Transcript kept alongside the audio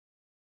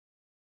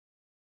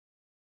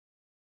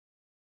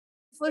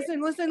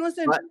listen.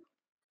 What?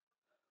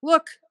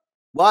 Look.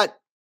 What?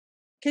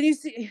 Can you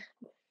see?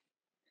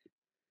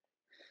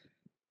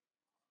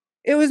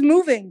 It was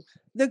moving.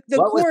 The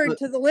cord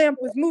to the lamp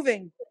was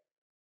moving.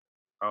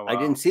 Oh, wow. I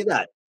didn't see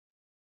that.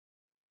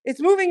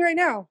 It's moving right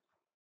now.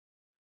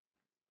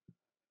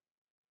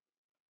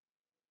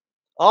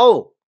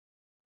 Oh.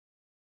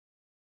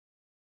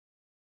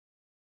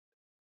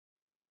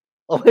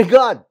 Oh my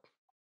God.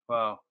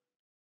 Wow.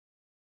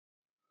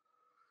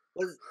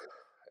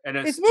 And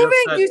it's moving.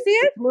 Do you see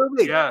it? It's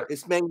moving. Yeah.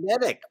 It's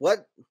magnetic.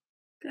 What?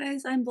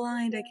 Guys, I'm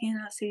blind. I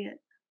cannot see it.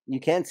 You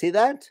can't see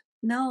that?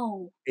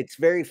 No. It's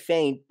very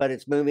faint, but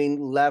it's moving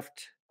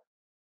left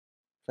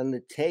from the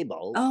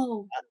table.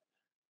 Oh.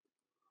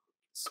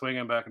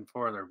 Swinging back and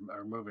forth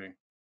or moving.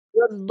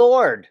 Good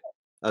Lord.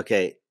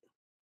 Okay.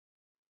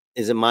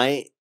 Is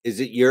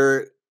it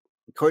your,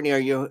 Courtney, are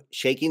you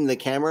shaking the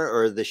camera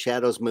or are the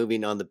shadows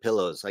moving on the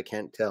pillows? I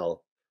can't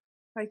tell.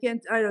 I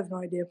have no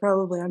idea.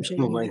 Probably I'm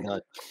shaking. Oh my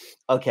God.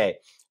 Okay.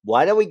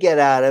 Why don't we get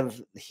out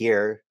of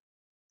here?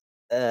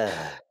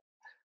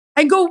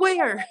 And go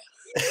where?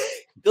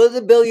 go to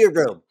the billiard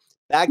room.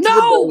 Back to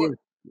the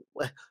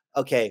billiard.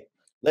 Okay.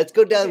 Let's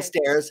go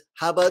downstairs. Okay.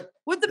 How about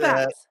with the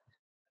bats?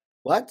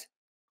 What?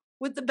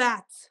 With the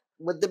bats.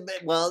 But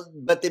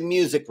the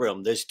music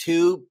room. There's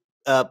 2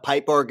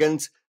 pipe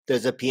organs.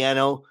 There's a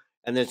piano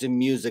and there's a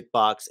music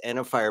box and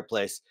a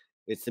fireplace.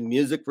 It's the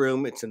music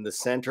room. It's in the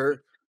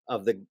center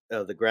of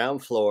the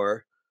ground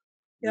floor.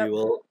 Yep. We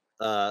will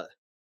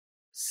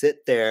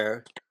sit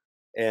there,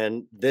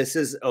 and this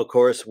is, of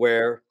course,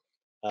 where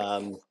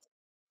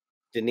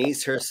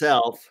Denise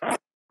herself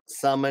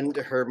summoned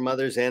her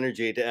mother's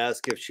energy to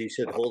ask if she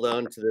should hold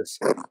on to this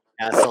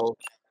castle,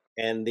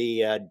 and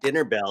the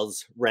dinner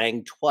bells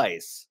rang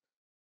twice.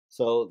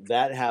 So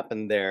that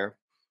happened there.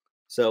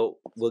 So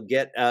we'll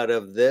get out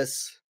of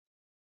this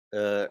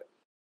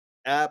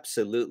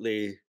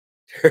absolutely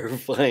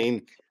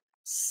terrifying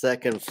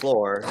second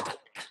floor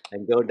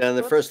and go down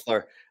the first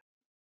floor.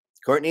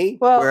 Courtney,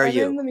 where are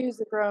you? I'm in the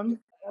music room.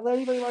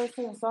 Anybody want to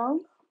sing a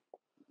song?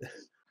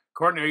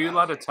 Courtney, are you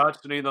allowed to touch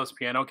any of those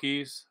piano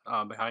keys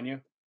behind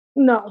you?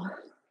 No.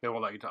 They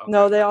won't let you touch. Okay.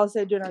 No, they all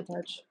say do not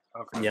touch.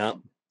 Okay. Yeah.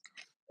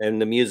 And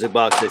the music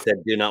box, they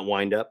said do not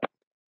wind up.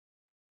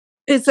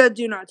 It said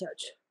do not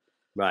touch.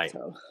 Right.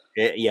 So.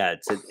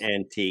 It's an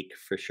antique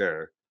for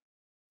sure.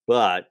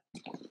 But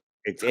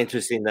it's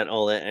interesting that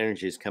all that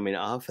energy is coming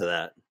off of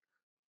that.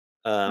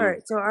 All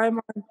right, so I'm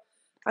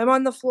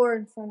on the floor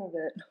in front of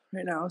it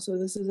right now. So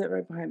this is it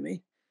right behind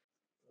me.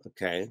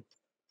 Okay.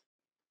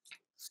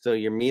 So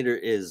your meter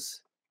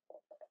is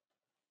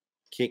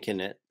kicking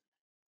it.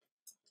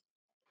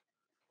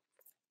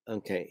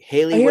 Okay,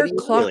 Haley, what are you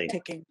clock feeling?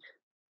 Ticking.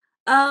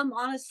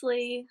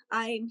 Honestly,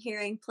 I'm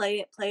hearing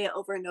play it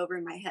over and over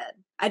in my head.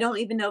 I don't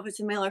even know if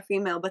it's a male or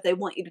female, but they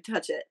want you to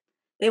touch it.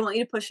 They want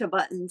you to push the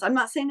buttons. I'm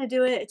not saying to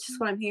do it. It's just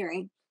what I'm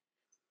hearing.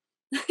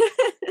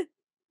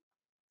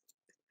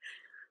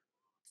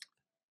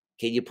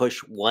 Can you push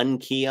one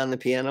key on the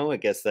piano? I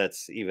guess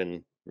that's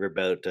even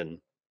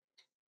verboten.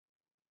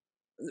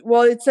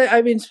 Well,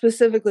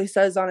 specifically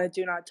says on it,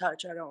 do not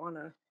touch. I don't want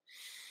to.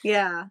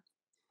 Yeah.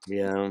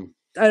 Yeah.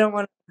 I don't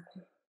want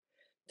to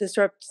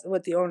disrupt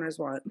what the owners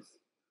want.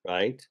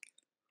 Right.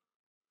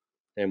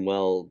 And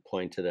well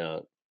pointed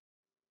out.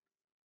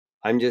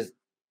 I'm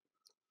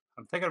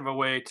thinking of a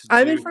way to.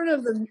 I'm in front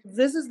of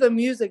this is the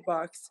music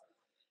box.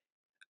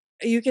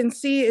 You can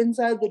see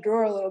inside the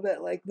drawer a little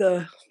bit, like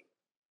the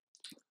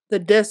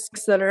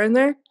discs that are in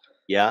there.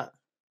 Yeah.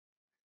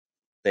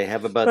 They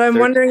have about. But I'm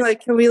wondering,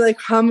 can we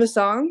hum a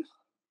song?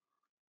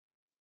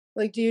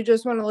 Do you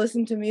just want to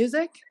listen to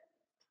music?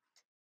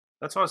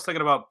 That's what I was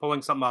thinking about,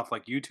 pulling something off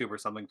YouTube or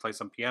something, play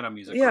some piano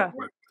music real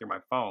quick through my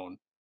phone.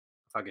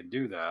 If I could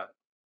do that.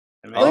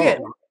 And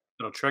maybe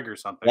it'll trigger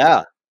something.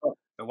 Yeah.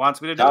 It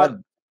wants me to do it.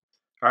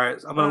 All right,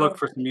 I'm going to look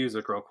for some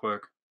music real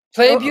quick.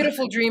 Play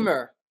Beautiful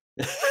Dreamer.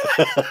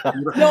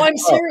 No, I'm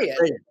serious.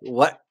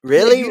 What?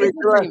 Really?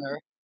 Dreamer,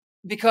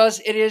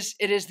 because it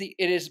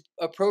is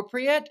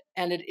appropriate,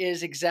 and it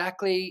is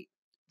exactly,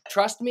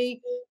 trust me,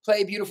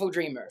 play Beautiful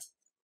Dreamer.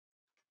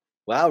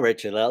 Wow,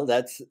 Richard-Lael,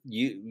 that's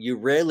you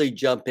rarely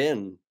jump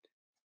in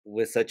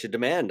with such a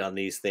demand on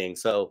these things.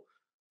 So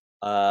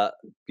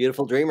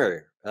Beautiful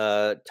Dreamer.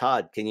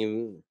 Todd, can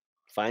you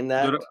find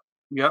that?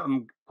 Yeah,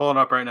 I'm pulling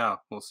up right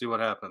now. We'll see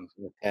what happens.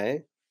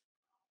 Okay.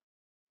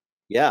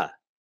 Yeah.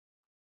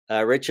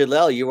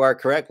 Richard-Lael, you are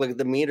correct. Look at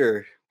the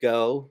meter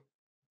go.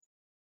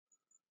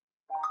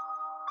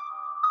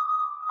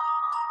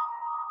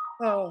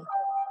 Oh.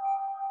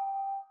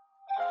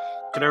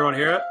 Can everyone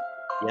hear it?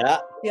 Yeah.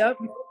 Yep.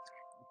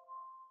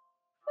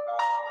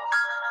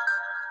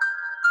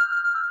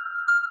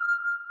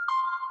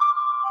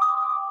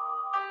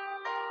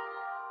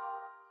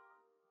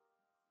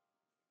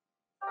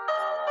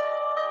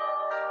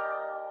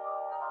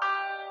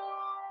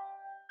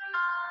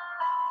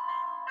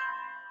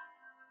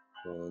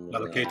 Now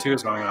the K2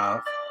 is going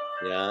off.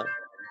 Yeah.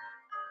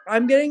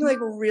 I'm getting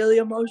really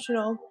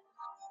emotional.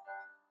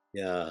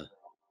 Yeah.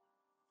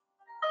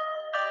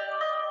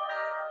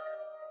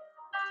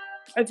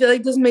 I feel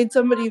like this made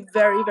somebody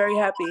very, very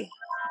happy.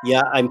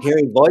 Yeah, I'm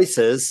hearing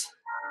voices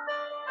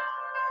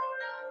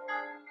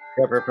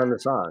separate from the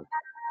song.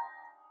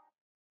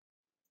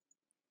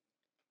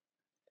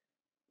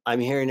 I'm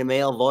hearing a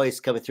male voice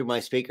coming through my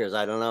speakers.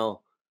 I don't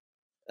know.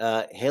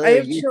 Haley,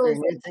 are you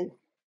hearing anything?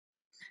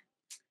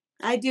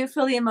 I do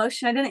feel the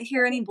emotion. I didn't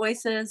hear any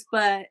voices,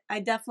 but I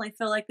definitely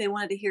feel like they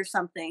wanted to hear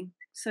something.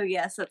 So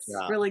yes, that's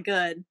really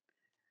good.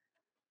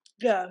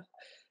 Yeah.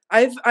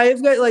 I've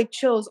got like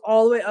chills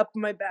all the way up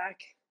my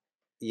back.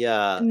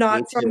 Yeah.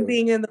 Not from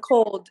being in the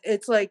cold.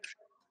 It's like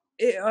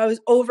I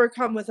was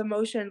overcome with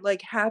emotion,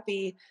 like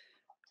happy.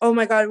 Oh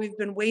my God, we've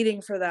been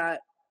waiting for that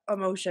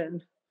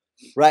emotion.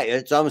 Right.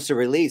 It's almost a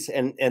release.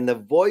 And the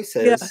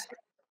voices,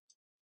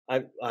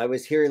 I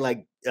was hearing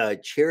like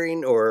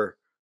cheering or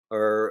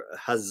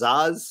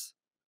huzzahs.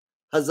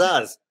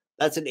 Huzzahs.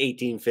 That's an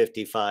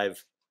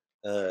 1855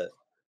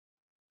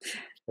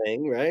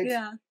 thing, right?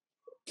 Yeah.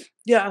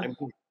 Yeah.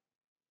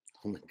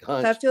 Oh my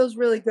gosh. That feels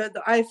really good.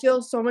 I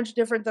feel so much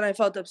different than I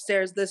felt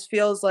upstairs. This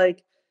feels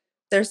like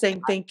they're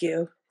saying thank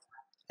you.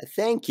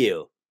 Thank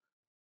you.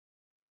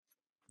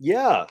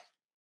 Yeah.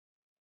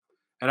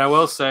 And I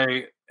will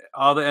say,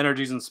 all the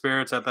energies and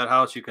spirits at that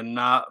house, you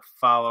cannot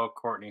follow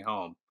Courtney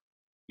home.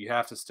 You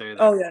have to stay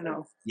there. Oh, yeah,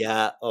 no.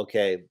 Yeah,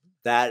 okay.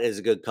 That is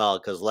a good call,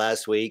 because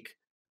last week,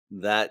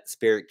 that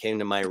spirit came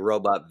to my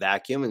robot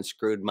vacuum and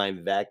screwed my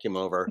vacuum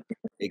over.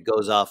 It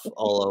goes off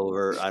all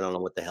over. I don't know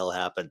what the hell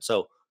happened.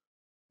 So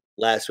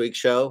last week's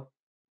show,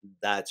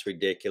 that's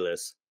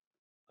ridiculous.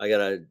 I got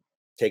to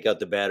take out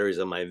the batteries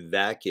on my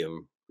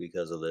vacuum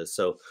because of this.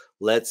 So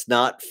let's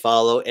not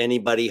follow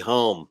anybody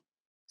home,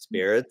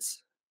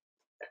 spirits.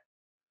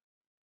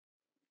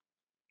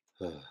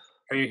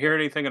 Are you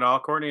hearing anything at all,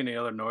 Courtney? Any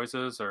other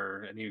noises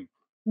or any?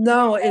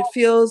 No, it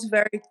feels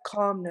very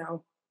calm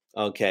now.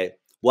 Okay.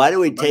 Why do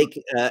we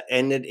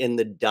end it in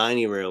the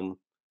dining room,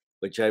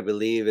 which I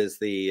believe is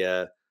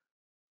the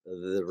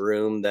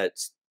room that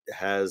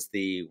has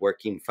the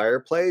working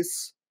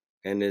fireplace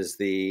and is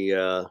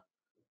the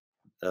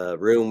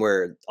room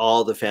where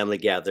all the family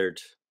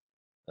gathered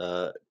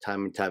time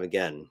and time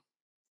again.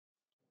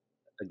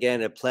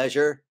 Again, a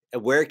pleasure.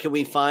 Where can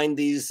we find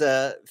these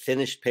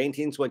finished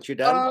paintings once you're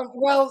done?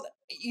 Well,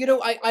 you know,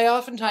 I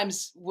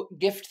oftentimes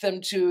gift them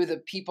to the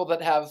people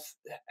that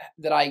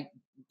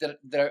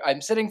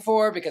I'm sitting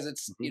for, because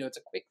it's you know, it's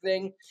a quick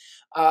thing.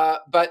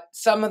 But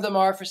some of them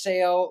are for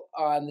sale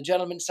on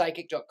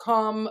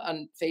thegentlemanpsychic.com,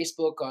 on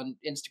Facebook, on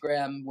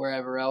Instagram,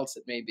 wherever else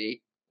it may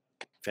be.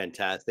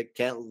 Fantastic.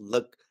 Can't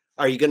look.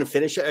 Are you going to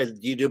finish it? Or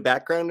do you do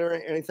background or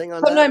anything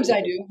on Sometimes that?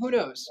 I do. Who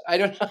knows? I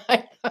don't know.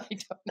 I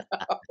don't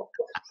know.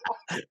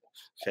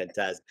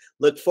 Fantastic.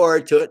 Look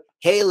forward to it.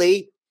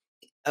 Haley,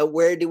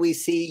 where do we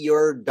see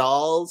your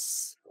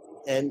dolls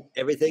and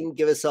everything?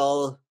 Give us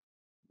all.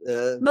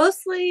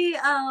 Mostly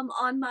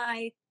on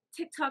my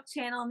TikTok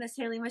channel, Miss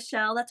Haley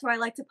Michelle. That's where I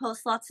like to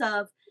post lots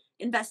of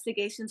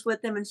investigations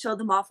with them and show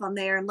them off on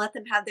there and let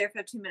them have their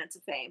 15 minutes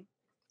of fame.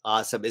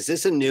 Awesome. Is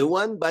this a new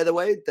one, by the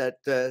way?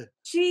 That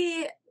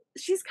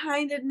she's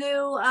kind of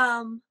new.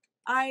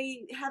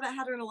 I haven't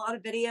had her in a lot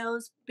of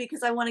videos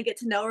because I want to get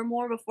to know her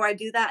more before I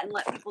do that and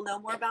let people know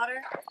more about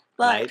her.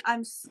 But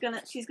right.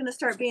 She's gonna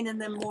start being in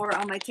them more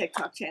on my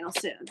TikTok channel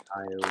soon.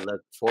 I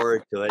look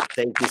forward to it.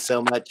 Thank you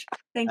so much.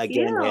 Thank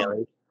you,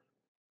 Haley.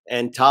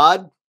 And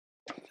Todd,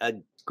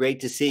 great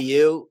to see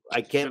you.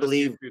 I can't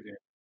believe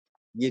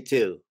you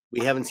too.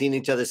 We haven't seen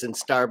each other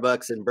since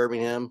Starbucks in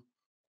Birmingham.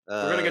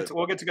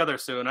 We'll get together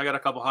soon. I got a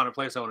couple haunted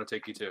places I want to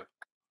take you to.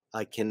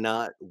 I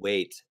cannot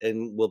wait,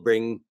 and we'll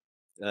bring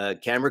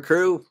camera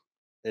crew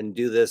and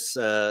do this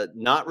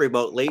not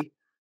remotely,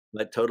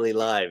 but totally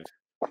live.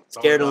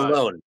 Scared and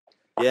Alone.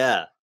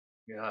 Yeah.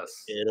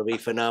 Yes. It'll be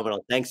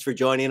phenomenal. Thanks for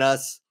joining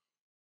us.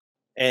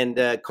 And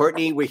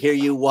Courtney, we hear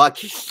you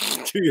walking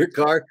to your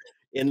car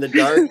in the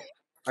dark.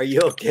 Are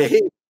you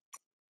okay?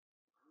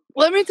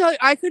 Let me tell you,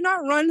 I could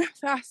not run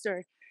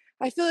faster.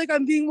 I feel like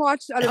I'm being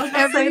watched out of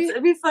every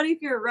it'd be funny if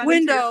you were running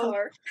window. To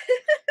your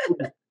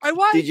car. I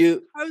was. Did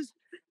you?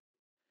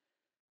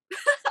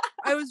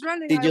 I was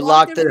running. Did you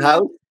lock the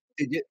house?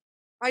 Did you?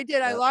 I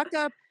did. I locked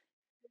up.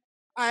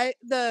 I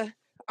feel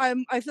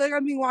like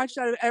I'm being watched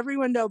out of every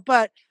window,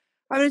 but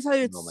I'm gonna tell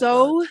you, it's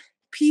so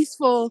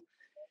peaceful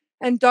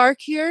and dark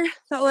here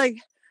that like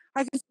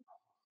I can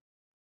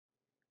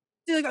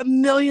see like a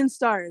million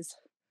stars.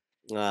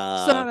 So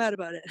I'm mad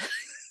about it.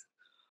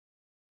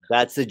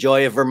 That's the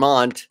joy of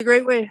Vermont. A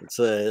great way. It's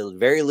a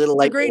very little.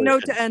 It's a great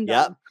note to end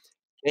on.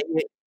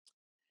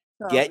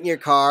 Get in your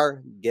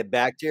car. Get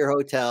back to your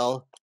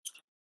hotel.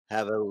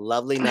 Have a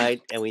lovely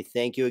night, and we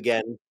thank you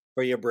again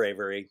for your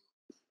bravery.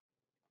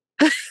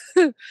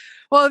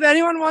 Well, if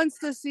anyone wants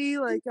to see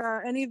like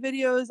any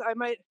videos, I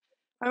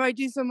might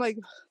do some like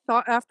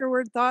thought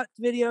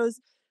videos.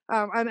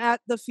 I'm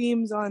at the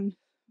Themes on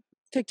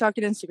TikTok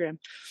and Instagram.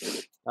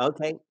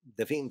 Okay,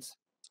 the Themes.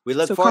 We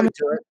look forward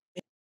to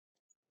it.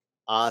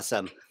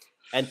 Awesome,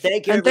 and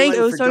thank you. And thank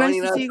you. It was so nice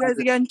to see you guys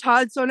again,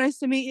 Todd. So nice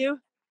to meet you.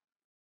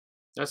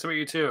 Nice to meet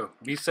you too.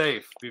 Be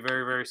safe. Be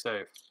very, very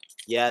safe.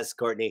 Yes,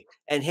 Courtney.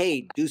 And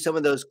hey, do some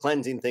of those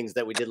cleansing things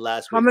that we did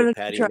last week with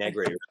Patti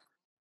Negr.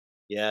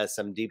 Yeah,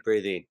 some deep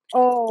breathing.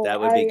 Oh, that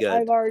would be good.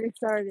 I've already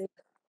started.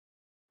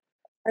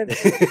 I've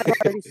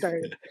already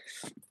started.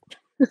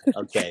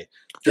 Okay.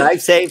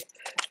 Drive safe.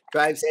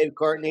 Drive safe,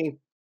 Courtney.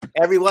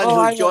 Everyone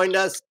who's joined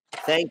us,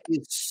 thank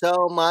you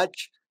so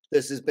much.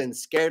 This has been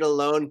Scared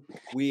Alone.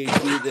 We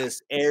do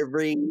this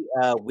every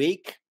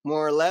week,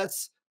 more or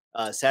less.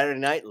 Saturday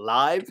night,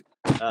 live,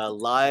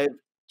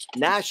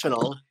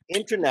 national,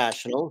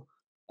 international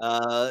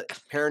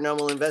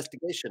paranormal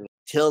investigation.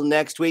 Till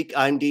next week,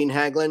 I'm Dean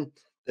Haglund.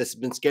 This has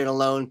been Scared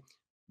Alone.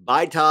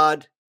 Bye,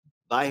 Todd.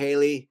 Bye,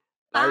 Haley.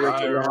 Bye,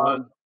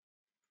 Richard.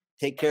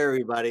 Take care,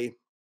 everybody.